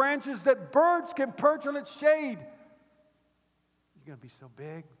big branches that birds can perch on its shade. You're going to be so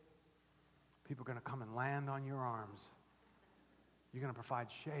big, people are going to come and land on your arms. You're going to provide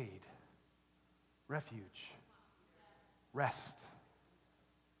shade, refuge, rest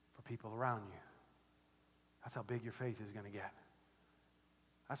for people around you. That's how big your faith is going to get.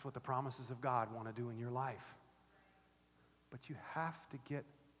 That's what the promises of God want to do in your life. But you have to get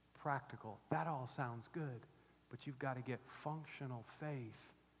practical. That all sounds good, but you've got to get functional faith.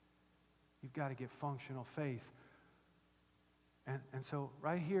 You've got to get functional faith. And so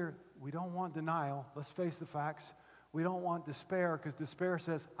right here, we don't want denial. Let's face the facts. We don't want despair, because despair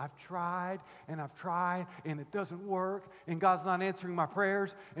says, I've tried, and it doesn't work, and God's not answering my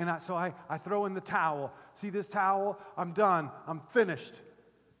prayers, and so I throw in the towel. See this towel? I'm done. I'm finished.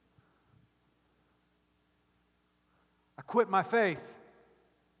 I quit my faith.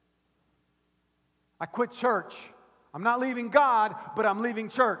 I quit church. I'm not leaving God, but I'm leaving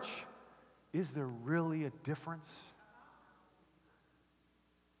church. Is there really a difference?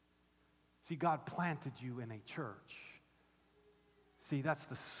 See, God planted you in a church. See, that's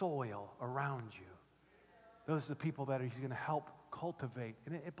the soil around you. Those are the people that He's going to help cultivate.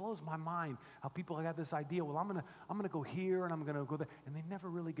 And it blows my mind how people have this idea, well, I'm going to go here and I'm going to go there, and they never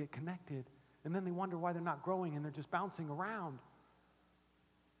really get connected. And then they wonder why they're not growing, and they're just bouncing around.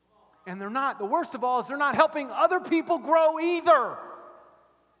 And they're not. The worst of all is they're not helping other people grow either.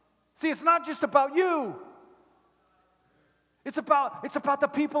 See, it's not just about you. It's about the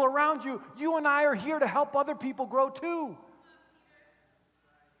people around you. You and I are here to help other people grow too.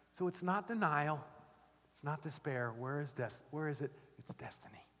 So it's not denial. It's not despair. Where is it? It's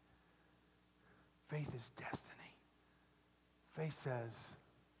destiny. Faith is destiny. Faith says,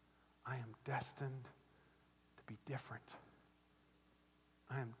 I am destined to be different.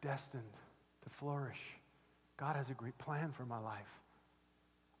 I am destined to flourish. God has a great plan for my life.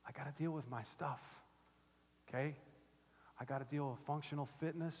 I got to deal with my stuff, okay? I got to deal with functional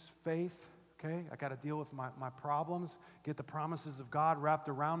fitness, faith, okay? I got to deal with my problems, get the promises of God wrapped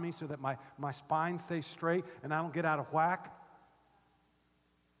around me so that my spine stays straight and I don't get out of whack.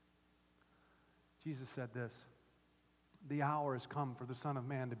 Jesus said this, the hour has come for the Son of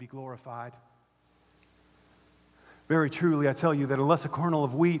Man to be glorified. Very truly, I tell you that unless a kernel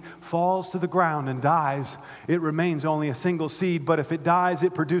of wheat falls to the ground and dies, it remains only a single seed, but if it dies,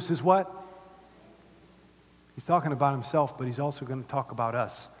 it produces what? He's talking about himself, but he's also going to talk about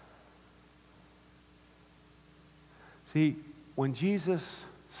us. See, when Jesus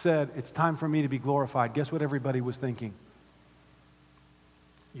said, it's time for me to be glorified, guess what everybody was thinking?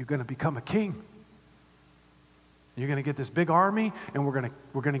 You're going to become a king. You're going to get this big army, and we're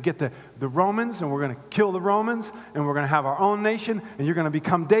going to get the Romans, and we're going to kill the Romans, and we're going to have our own nation, and you're going to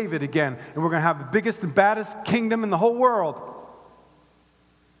become David again, and we're going to have the biggest and baddest kingdom in the whole world.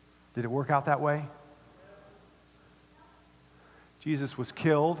 Did it work out that way? Jesus was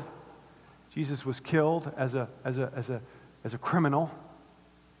killed. Jesus was killed as a criminal.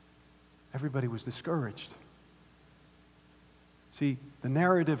 Everybody was discouraged. See, the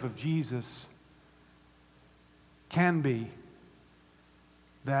narrative of Jesus can be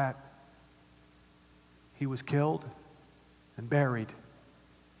that he was killed and buried.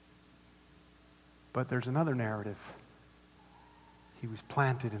 But there's another narrative. He was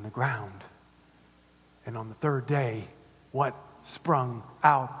planted in the ground. And on the third day, what sprung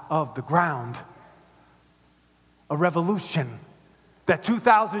out of the ground? A revolution that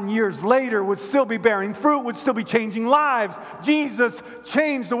 2,000 years later would still be bearing fruit, would still be changing lives. Jesus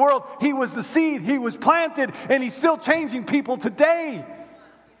changed the world. He was the seed. He was planted, and he's still changing people today.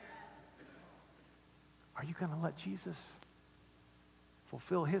 Are you going to let Jesus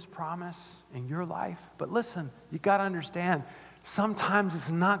fulfill his promise in your life? But listen, you got to understand, sometimes it's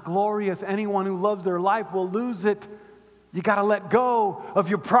not glorious. Anyone who loves their life will lose it. You got to let go of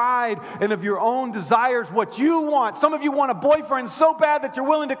your pride and of your own desires, what you want. Some of you want a boyfriend so bad that you're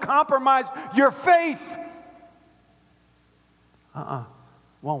willing to compromise your faith.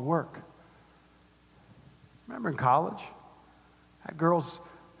 Won't work. Remember in college? That girl's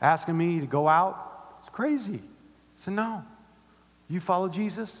asking me to go out. It's crazy. I said, no. You follow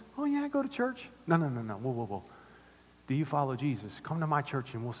Jesus? Oh, yeah, I go to church. No. Whoa. Do you follow Jesus? Come to my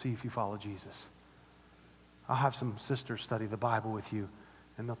church and we'll see if you follow Jesus. I'll have some sisters study the Bible with you,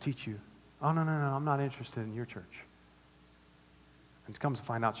 and they'll teach you. Oh, no, I'm not interested in your church. And comes to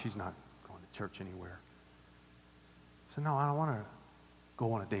find out she's not going to church anywhere. So, no, I don't want to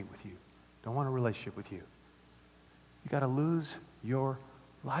go on a date with you. Don't want a relationship with you. You got to lose your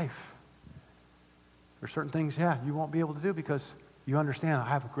life. There's certain things, you won't be able to do because you understand I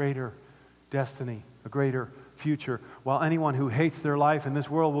have a greater destiny, a greater future. While anyone who hates their life in this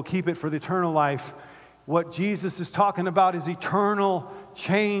world will keep it for the eternal life, what Jesus is talking about is eternal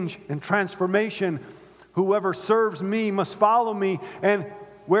change and transformation. Whoever serves me must follow me, and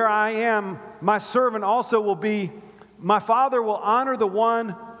where I am, my servant also will be. My Father will honor the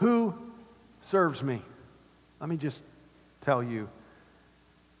one who serves me. Let me just tell you,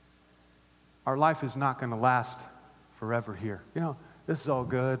 our life is not going to last forever here. You know, this is all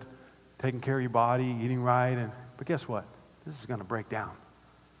good, taking care of your body, eating right, but guess what? This is going to break down.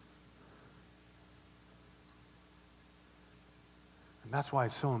 And that's why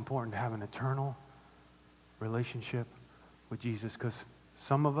it's so important to have an eternal relationship with Jesus, because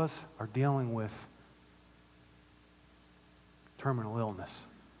some of us are dealing with terminal illness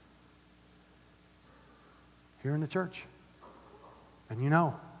here in the church. And you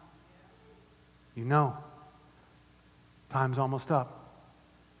know, time's almost up.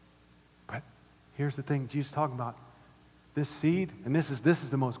 But here's the thing Jesus is talking about. This seed, and this is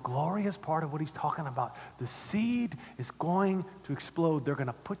the most glorious part of what he's talking about. The seed is going to explode. They're going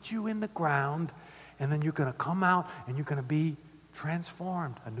to put you in the ground, and then you're going to come out, and you're going to be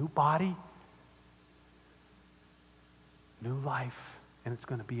transformed. A new body, new life, and it's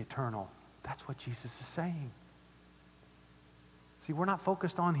going to be eternal. That's what Jesus is saying. See, we're not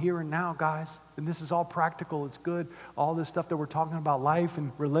focused on here and now, guys. And this is all practical. It's good. All this stuff that we're talking about, life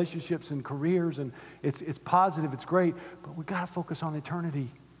and relationships and careers, and it's positive. It's great. But we got to focus on eternity.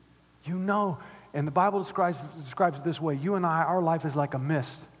 You know, and the Bible describes it this way. You and I, our life is like a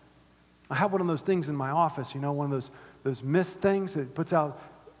mist. I have one of those things in my office, one of those mist things that puts out,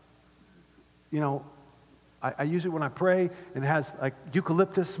 I use it when I pray, and it has like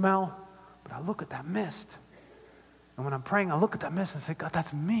eucalyptus smell. But I look at that mist. And when I'm praying, I look at that mist and say, God,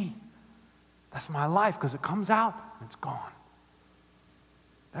 that's me. That's my life, because it comes out and it's gone.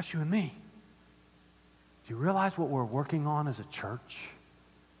 That's you and me. Do you realize what we're working on as a church?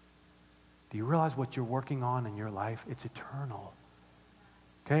 Do you realize what you're working on in your life? It's eternal.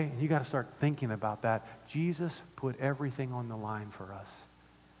 Okay? And you got to start thinking about that. Jesus put everything on the line for us.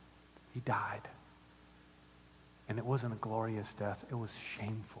 He died. And it wasn't a glorious death. It was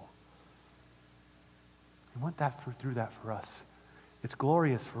shameful. He went through that for us. It's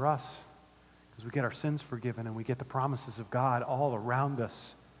glorious for us because we get our sins forgiven and we get the promises of God all around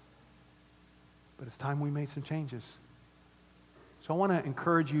us. But it's time we made some changes. So I want to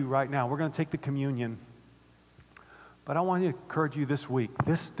encourage you right now. We're going to take the communion. But I want to encourage you this week,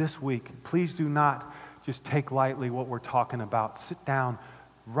 this week, please do not just take lightly what we're talking about. Sit down,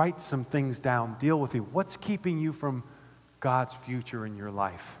 write some things down, deal with it. What's keeping you from God's future in your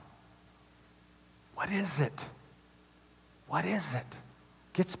life? What is it? What is it?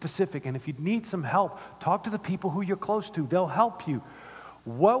 Get specific. And if you need some help, talk to the people who you're close to. They'll help you.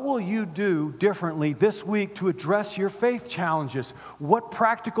 What will you do differently this week to address your faith challenges? What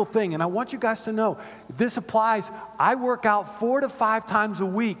practical thing? And I want you guys to know, this applies. I work out 4 to 5 times a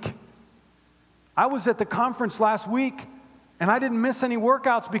week. I was at the conference last week, and I didn't miss any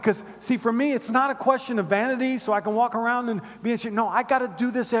workouts because, see, for me, it's not a question of vanity, so I can walk around and be in shape. No, I got to do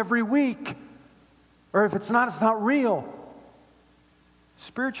this every week. Or if it's not real.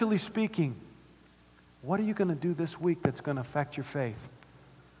 Spiritually speaking, what are you going to do this week that's going to affect your faith?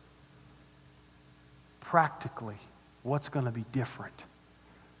 Practically, what's going to be different?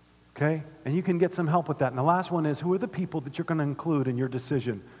 Okay? And you can get some help with that. And the last one is, who are the people that you're going to include in your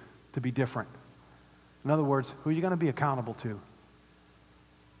decision to be different? In other words, who are you going to be accountable to?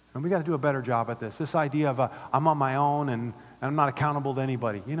 And we got to do a better job at this. This idea of I'm on my own and I'm not accountable to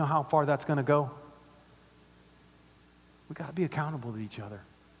anybody. You know how far that's going to go? We got to be accountable to each other.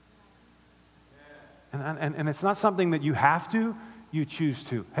 And it's not something that you have to, you choose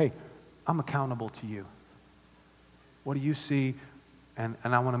to. Hey, I'm accountable to you. What do you see? And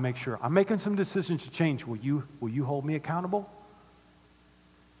I want to make sure. I'm making some decisions to change. Will you hold me accountable?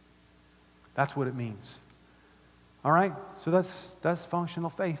 That's what it means. All right? So that's functional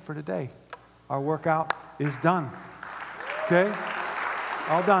faith for today. Our workout is done. Okay?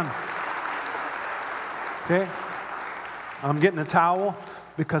 All done. Okay? I'm getting a towel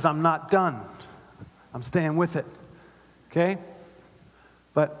because I'm not done. I'm staying with it. Okay?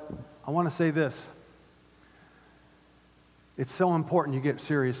 But I want to say this. It's so important you get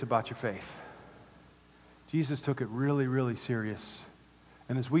serious about your faith. Jesus took it really, really serious.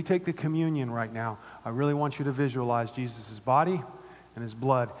 And as we take the communion right now, I really want you to visualize Jesus' body and his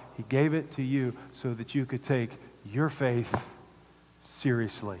blood. He gave it to you so that you could take your faith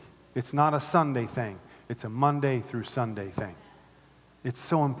seriously. It's not a Sunday thing. It's a Monday through Sunday thing. It's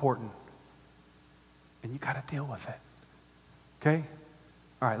so important. And you got to deal with it. Okay?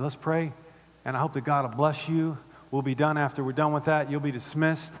 All right, let's pray. And I hope that God will bless you. We'll be done after we're done with that. You'll be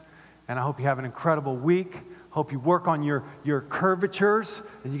dismissed. And I hope you have an incredible week. Hope you work on your curvatures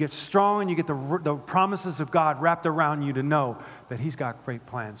and you get strong and you get the promises of God wrapped around you to know that he's got great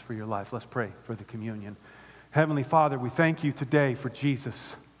plans for your life. Let's pray for the communion. Heavenly Father, we thank you today for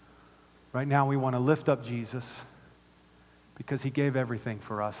Jesus. Right now we want to lift up Jesus because he gave everything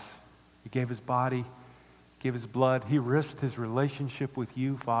for us. He gave his body, gave his blood. He risked his relationship with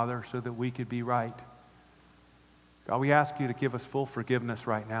you, Father, so that we could be right. God, we ask you to give us full forgiveness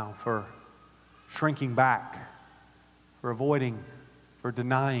right now for shrinking back, for avoiding, for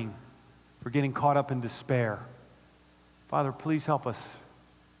denying, for getting caught up in despair. Father, please help us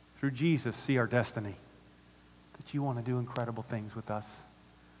through Jesus see our destiny, that you want to do incredible things with us.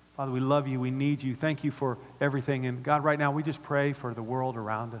 Father, we love you. We need you. Thank you for everything. And God, right now, we just pray for the world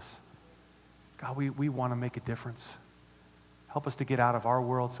around us. God, we want to make a difference. Help us to get out of our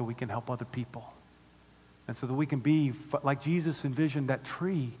world so we can help other people. And so that we can be, like Jesus envisioned, that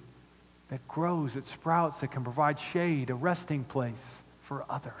tree that grows, that sprouts, that can provide shade, a resting place for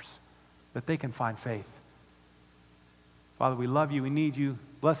others, that they can find faith. Father, we love you. We need you.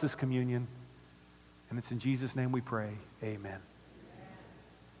 Bless this communion. And it's in Jesus' name we pray. Amen.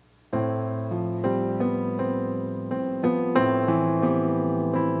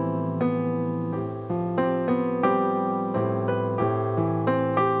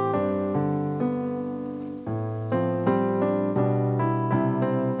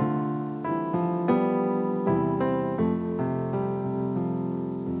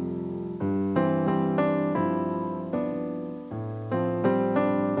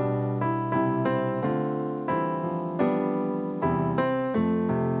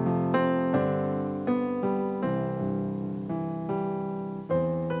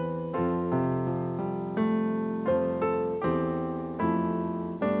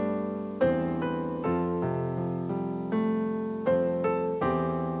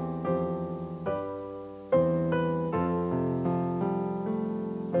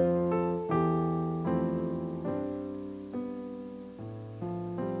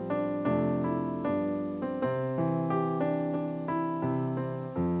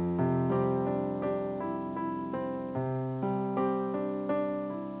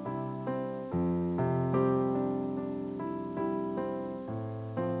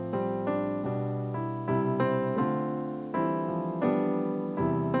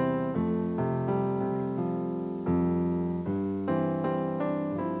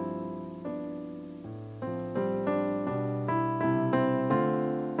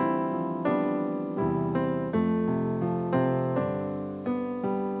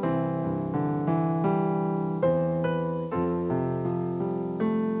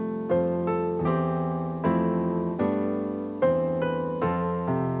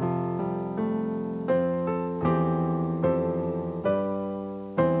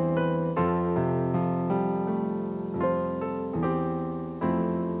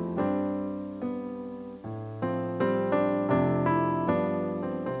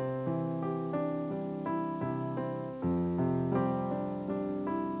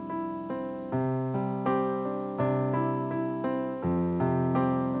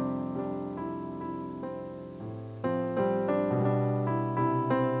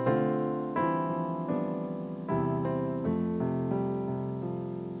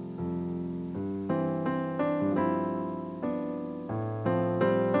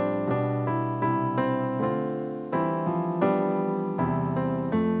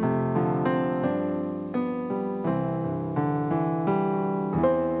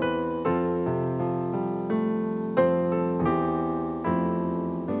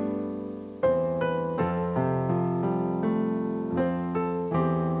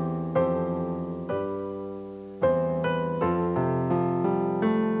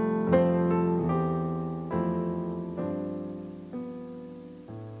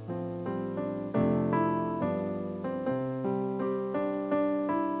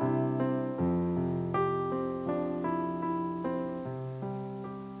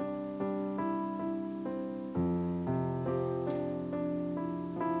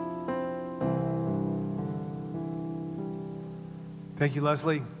 Thank you,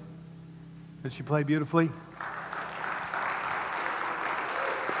 Leslie. Did she play beautifully?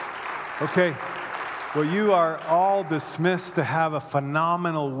 Okay. Well, you are all dismissed to have a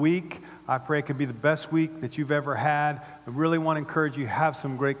phenomenal week. I pray it could be the best week that you've ever had. I really want to encourage you to have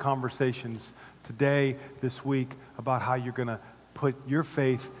some great conversations today, this week, about how you're going to put your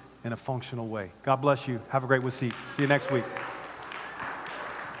faith in a functional way. God bless you. Have a great week. See you next week.